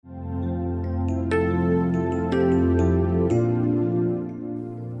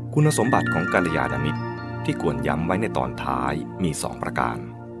คุณสมบัติของกัลยาณมิตรที่ควรย้ำไว้ในตอนท้ายมี2ประการ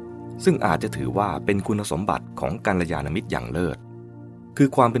ซึ่งอาจจะถือว่าเป็นคุณสมบัติของกัลยาณมิตรอย่างเลิศคือ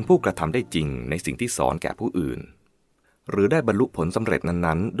ความเป็นผู้กระทำได้จริงในสิ่งที่สอนแก่ผู้อื่นหรือได้บรรลุผลสำเร็จ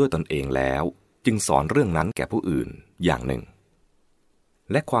นั้นๆด้วยตนเองแล้วจึงสอนเรื่องนั้นแก่ผู้อื่นอย่างหนึ่ง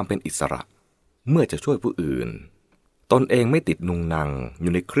และความเป็นอิสระเมื่อจะช่วยผู้อื่นตนเองไม่ติดนุงนังอ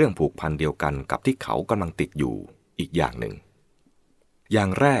ยู่ในเครื่องผูกพันเดียวกันกับที่เขากำลังติดอยู่อีกอย่างหนึ่งอย่า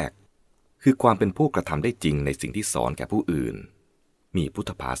งแรกคือความเป็นผู้กระทำได้จริงในสิ่งที่สอนแก่ผู้อื่นมีพุท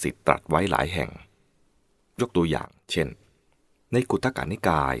ธภาษิตตรัสไว้หลายแห่งยกตัวอย่างเช่นในกุฏกนิก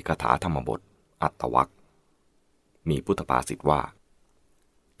ายคาถาธรรมบทอัตถวรรคมีพุทธภาษิตว่า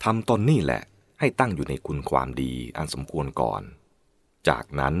ทำตนนี่แหละให้ตั้งอยู่ในคุณความดีอันสมควรก่อนจาก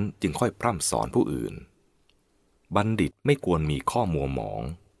นั้นจึงค่อยพร่ำสอนผู้อื่นบัณฑิตไม่ควรมีข้อมัวหมอง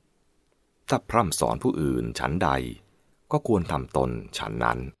ถ้าพร่ำสอนผู้อื่นฉันใดก็ควรทำตนฉัน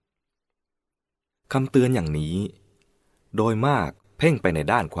นั้นคำเตือนอย่างนี้โดยมากเพ่งไปใน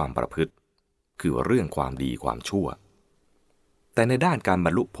ด้านความประพฤติคือเรื่องความดีความชั่วแต่ในด้านการบร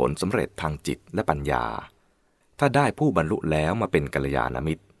รลุผลสำเร็จทางจิตและปัญญาถ้าได้ผู้บรรลุแล้วมาเป็นกัลยาณ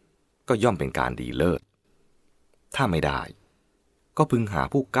มิตรก็ย่อมเป็นการดีเลิศถ้าไม่ได้ก็พึงหา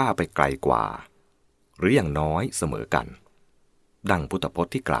ผู้ก้าวไปไกลกว่าหรืออย่างน้อยเสมอกันดังพุทธพจ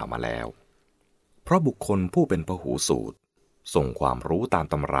น์ที่กล่าวมาแล้วเพราะบุคคลผู้เป็นพหูสูตรส่งความรู้ตาม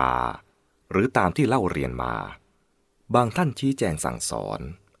ตำราหรือตามที่เล่าเรียนมาบางท่านชี้แจงสั่งสอน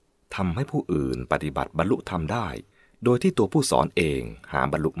ทำให้ผู้อื่นปฏิบัติบรรลุธรรมได้โดยที่ตัวผู้สอนเองหา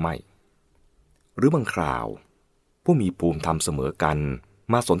บรรลุไม่หรือบางคราวผู้มีภูมิธรรมเสมอกัน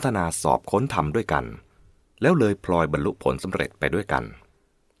มาสนทนาสอบค้นธรรมด้วยกันแล้วเลยพลอยบรรลุผลสำเร็จไปด้วยกัน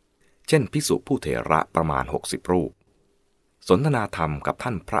เช่นภิกษุผู้เถระประมาณ60รูปสนทนาธรรมกับท่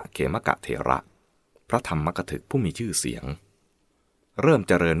านพระเขมกะเถระพระธรรมกถึกผู้มีชื่อเสียงเริ่ม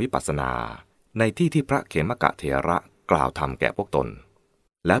เจริญวิปัสสนาในที่ที่พระเขมกะเถระกล่าวธรรมแก่พวกตน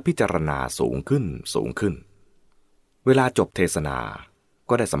แล้วพิจารณาสูงขึ้นสูงขึ้นเวลาจบเทศนา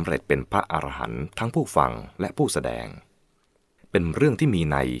ก็ได้สำเร็จเป็นพระอรหันต์ทั้งผู้ฟังและผู้แสดงเป็นเรื่องที่มี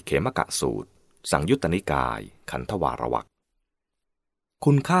ในเขมกะสูตรสังยุตตนิกายขันธวารวรรค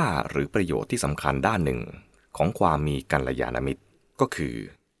คุณค่าหรือประโยชน์ที่สำคัญด้านหนึ่งของความมีกัลยาณมิตรก็คือ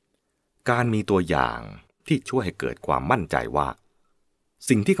การมีตัวอย่างที่ช่วยให้เกิดความมั่นใจว่า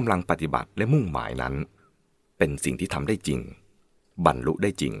สิ่งที่กำลังปฏิบัติและมุ่งหมายนั้นเป็นสิ่งที่ทำได้จริงบรรลุได้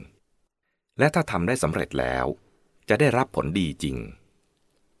จริงและถ้าทำได้สำเร็จแล้วจะได้รับผลดีจริง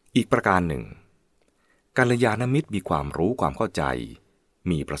อีกประการหนึ่งกัลยาณมิตรมีความรู้ความเข้าใจ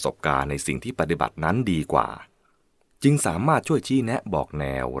มีประสบการณ์ในสิ่งที่ปฏิบัตินั้นดีกว่าจึงสามารถช่วยชี้แนะบอกแน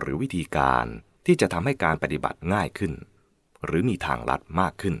วหรือวิธีการที่จะทำให้การปฏิบัติง่ายขึ้นหรือมีทางลัดมา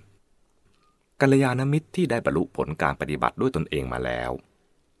กขึ้นกัลยาณมิตรที่ได้บรรลุผลการปฏิบัติด้วยตนเองมาแล้ว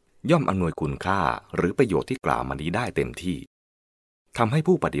ย่อมอำนวยคุณค่าหรือประโยชน์ที่กล่าวมานี้ได้เต็มที่ทำให้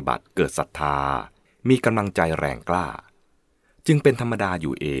ผู้ปฏิบัติเกิดศรัทธามีกำลังใจแรงกล้าจึงเป็นธรรมดาอ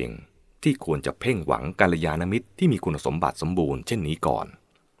ยู่เองที่ควรจะเพ่งหวังกัลยาณมิตรที่มีคุณสมบัติสมบูรณ์เช่นนี้ก่อน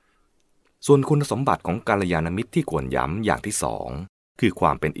ส่วนคุณสมบัติของกัลยาณมิตรที่ควรย้ำอย่างที่2คือคว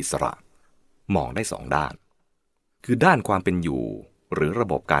ามเป็นอิสระมองได้2ด้านคือด้านความเป็นอยู่หรือระ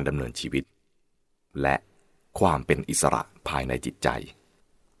บบการดำเนินชีวิตและความเป็นอิสระภายในจิตใจ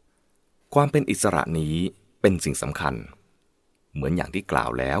ความเป็นอิสระนี้เป็นสิ่งสำคัญเหมือนอย่างที่กล่าว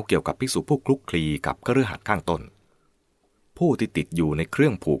แล้วเกี่ยวกับภิกษุผู้คลุกคลีกับคฤหัสถ์ข้างต้นผู้ที่ติดอยู่ในเครื่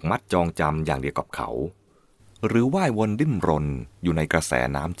องผูกมัดจองจำอย่างเดียวกับเขาหรือว่ายวนดิ้นรนอยู่ในกระแส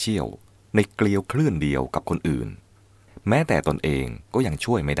น้ำเชี่ยวในเกลียวคลื่นเดียวกับคนอื่นแม้แต่ตนเองก็ยัง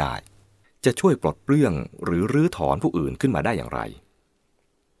ช่วยไม่ได้จะช่วยปลดเปลื้องหรือรื้อถอนผู้อื่นขึ้นมาได้อย่างไร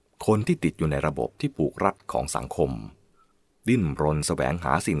คนที่ติดอยู่ในระบบที่ผูกรัดของสังคมดิ้นรนแสวงห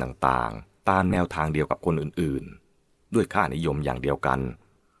าสิ่งต่างๆตามแนวทางเดียวกับคนอื่นๆด้วยค่านิยมอย่างเดียวกัน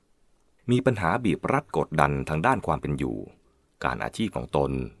มีปัญหาบีบรัดกดดันทางด้านความเป็นอยู่การอาชีพของต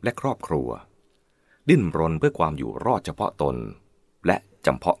นและครอบครัวดิ้นรนเพื่อความอยู่รอดเฉพาะตนและจ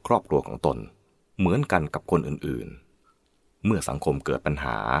ำเพาะครอบครัวของตนเหมือนกันกับคนอื่นๆเมื่อสังคมเกิดปัญห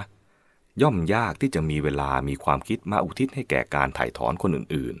าย่อมยากที่จะมีเวลามีความคิดมาอุทิศให้แก่การไถ่ถอนคน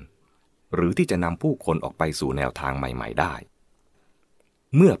อื่นๆหรือที่จะนำผู้คนออกไปสู่แนวทางใหม่ๆได้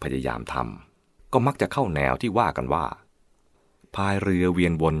เมื่อพยายามทำก็มักจะเข้าแนวที่ว่ากันว่าพายเรือเวีย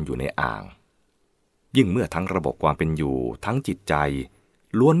นวนอยู่ในอ่างยิ่งเมื่อทั้งระบบความเป็นอยู่ทั้งจิตใจ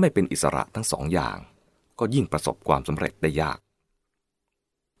ล้วนไม่เป็นอิสระทั้งสองอย่างก็ยิ่งประสบความสำเร็จได้ยาก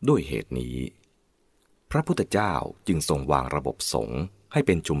ด้วยเหตุนี้พระพุทธเจ้าจึงทรงวางระบบสงฆ์ให้เ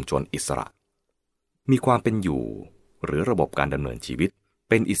ป็นชุมชนอิสระมีความเป็นอยู่หรือระบบการดำเนินชีวิต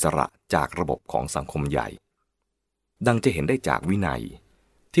เป็นอิสระจากระบบของสังคมใหญ่ดังจะเห็นได้จากวินัย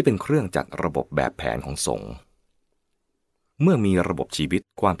ที่เป็นเครื่องจัดระบบแบบแผนของสงฆ์เมื่อมีระบบชีวิต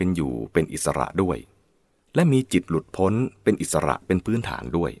ความเป็นอยู่เป็นอิสระด้วยและมีจิตหลุดพ้นเป็นอิสระเป็นพื้นฐาน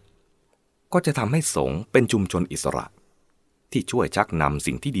ด้วยก็จะทำให้สงฆ์เป็นชุมชนอิสระที่ช่วยชักนำ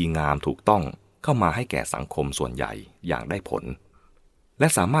สิ่งที่ดีงามถูกต้องเข้ามาให้แก่สังคมส่วนใหญ่อย่างได้ผลและ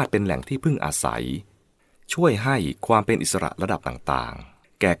สามารถเป็นแหล่งที่พึ่งอาศัยช่วยให้ความเป็นอิสระระดับต่าง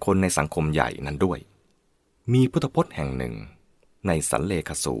ๆแก่คนในสังคมใหญ่นั้นด้วยมีพุทธพจน์แห่งหนึ่งในสันเล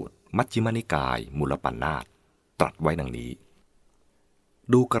ขสูตรมัชฌิมนิกายมูลปัณณาสตรัสไว้ดังนี้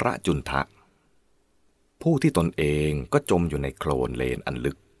ดูกระจุนทะผู้ที่ตนเองก็จมอยู่ในโคลนเลนอัน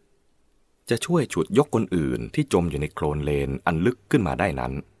ลึกจะช่วยฉุดยกคนอื่นที่จมอยู่ในโคลนเลนอันลึกขึ้นมาได้นั้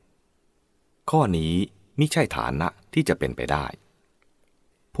นข้อนี้มิใช่ฐานะที่จะเป็นไปได้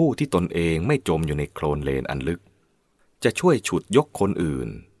ผู้ที่ตนเองไม่จมอยู่ในโคลนเลนอันลึกจะช่วยฉุดยกคนอื่น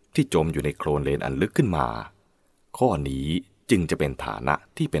ที่จมอยู่ในโคลนเลนอันลึกขึ้นมาข้อนี้จึงจะเป็นฐานะ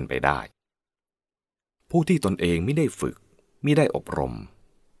ที่เป็นไปได้ผู้ที่ตนเองไม่ได้ฝึกไม่ได้อบรม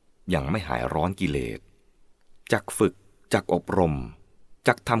ยังไม่หายร้อนกิเลสจักฝึกจักอบรม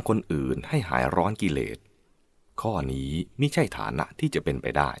จักทำคนอื่นให้หายร้อนกิเลสข้อนี้มิใช่ฐานะที่จะเป็นไป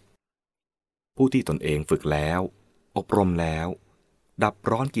ได้ผู้ที่ตนเองฝึกแล้วอบรมแล้วดับ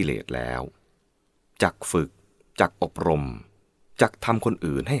ร้อนกิเลสแล้วจักฝึกจักอบรมจักทำคน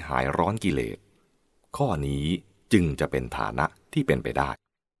อื่นให้หายร้อนกิเลสข้อนี้จึงจะเป็นฐานะที่เป็นไปได้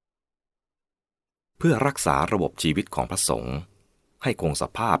เพื่อรักษาระบบชีวิตของพระสงฆ์ให้คงส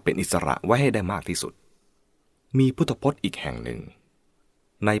ภาพเป็นอิสระไว้ให้ได้มากที่สุดมีพุทธพจน์อีกแห่งหนึ่ง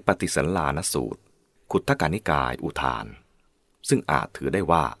ในปฏิสันลานสูตรขุททกนิกายอุทานซึ่งอาจถือได้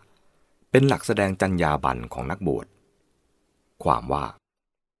ว่าเป็นหลักแสดงจรรยาบรรณของนักบวชความว่า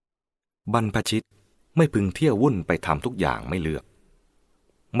บรรพชิตไม่พึงเที่ยววุ่นไปทำทุกอย่างไม่เลือก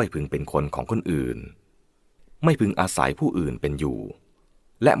ไม่พึงเป็นคนของคนอื่นไม่พึงอาศัยผู้อื่นเป็นอยู่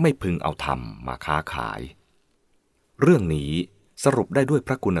และไม่พึงเอาธรรมมาค้าขายเรื่องนี้สรุปได้ด้วยพ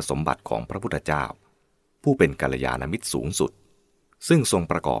ระคุณสมบัติของพระพุทธเจ้าผู้เป็นกัลยาณมิตรสูงสุดซึ่งทรง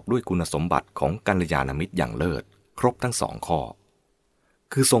ประกอบด้วยคุณสมบัติของกัลยาณมิตรอย่างเลิศครบทั้งสองข้อ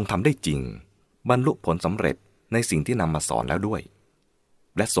คือทรงทำได้จริงบรรลุผลสำเร็จในสิ่งที่นำมาสอนแล้วด้วย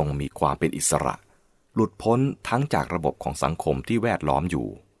และทรงมีความเป็นอิสระหลุดพ้นทั้งจากระบบของสังคมที่แวดล้อมอยู่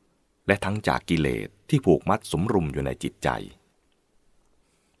และทั้งจากกิเลสที่ผูกมัดสุมรุมอยู่ในจิตใจ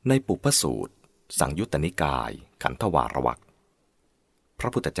ในปุพพสูตรสังยุตตนิกายขันธวารวรรคพระ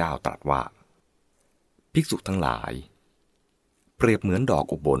พุทธเจ้าตรัสว่าภิกษุทั้งหลายเปรียบเหมือนดอก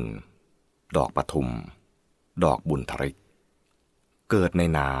อุบลดอกปทุมดอกบุญทริกเกิดใน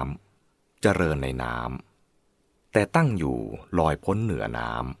น้ำเจริญในน้ำแต่ตั้งอยู่ลอยพ้นเหนือ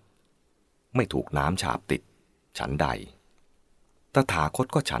น้ำไม่ถูกน้ำฉาบติดฉันใดตถาคต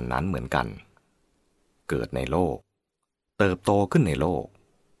ก็ฉันนั้นเหมือนกันเกิดในโลกเติบโตขึ้นในโลก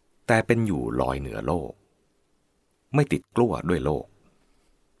แต่เป็นอยู่ลอยเหนือโลกไม่ติดกลั้วด้วยโลก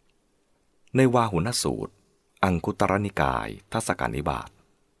ในวาหุนสูตรอังคุตรนิกายทัสสกนิบาต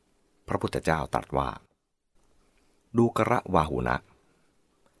พระพุทธเจ้าตรัสว่าดูกระวาหุนะ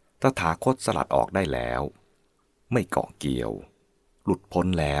ตถาคตสลัดออกได้แล้วไม่เกาะเกี่ยวหลุดพ้น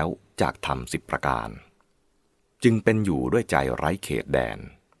แล้วจากธรรม10ประการจึงเป็นอยู่ด้วยใจไร้เขตแดน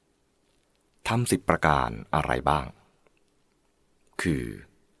ธรรม10ประการอะไรบ้างคือ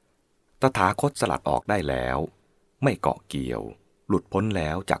ตถาคตสลัดออกได้แล้วไม่เกาะเกี่ยวหลุดพ้นแล้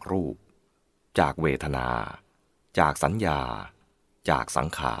วจากรูปจากเวทนาจากสัญญาจากสัง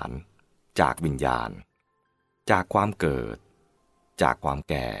ขารจากวิญญาณจากความเกิดจากความ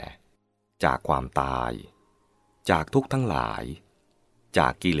แก่จากความตายจากทุกข์ทั้งหลายจา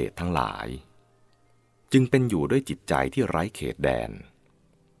กกิเลสทั้งหลายจึงเป็นอยู่ด้วยจิตใจที่ไร้เขตแดน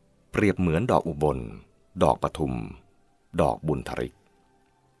เปรียบเหมือนดอกอุบลดอกปทุมดอกบุญทริก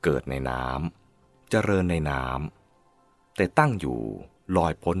เกิดในน้ำเจริญในน้ำแต่ตั้งอยู่ลอ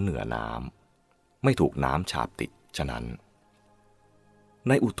ยพ้นเหนือน้ำไม่ถูกน้ำฉาบติดฉะนั้นใ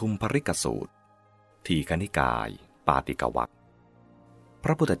นอุทุมภริกสูตรทีฆนิกายปาติกวรรคพ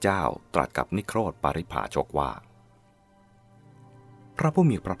ระพุทธเจ้าตรัสกับนิโครธปริภาชกว่าพระผู้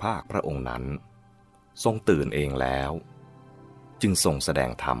มีพระภาคพระองค์นั้นทรงตื่นเองแล้วจึงทรงแสด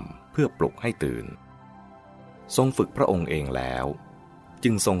งธรรมเพื่อปลุกให้ตื่นทรงฝึกพระองค์เองแล้วจึ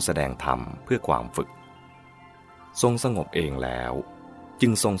งทรงแสดงธรรมเพื่อความฝึกทรงสงบเองแล้วจึ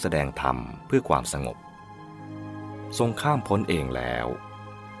งทรงแสดงธรรมเพื่อความสงบทรงข้ามพ้นเองแล้ว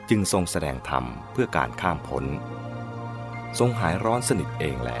จึงทรงแสดงธรรมเพื่อการข้ามพ้นทรงหายร้อนสนิทเอ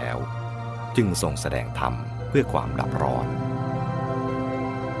งแล้วจึงทรงแสดงธรรมเพื่อความดับร้อน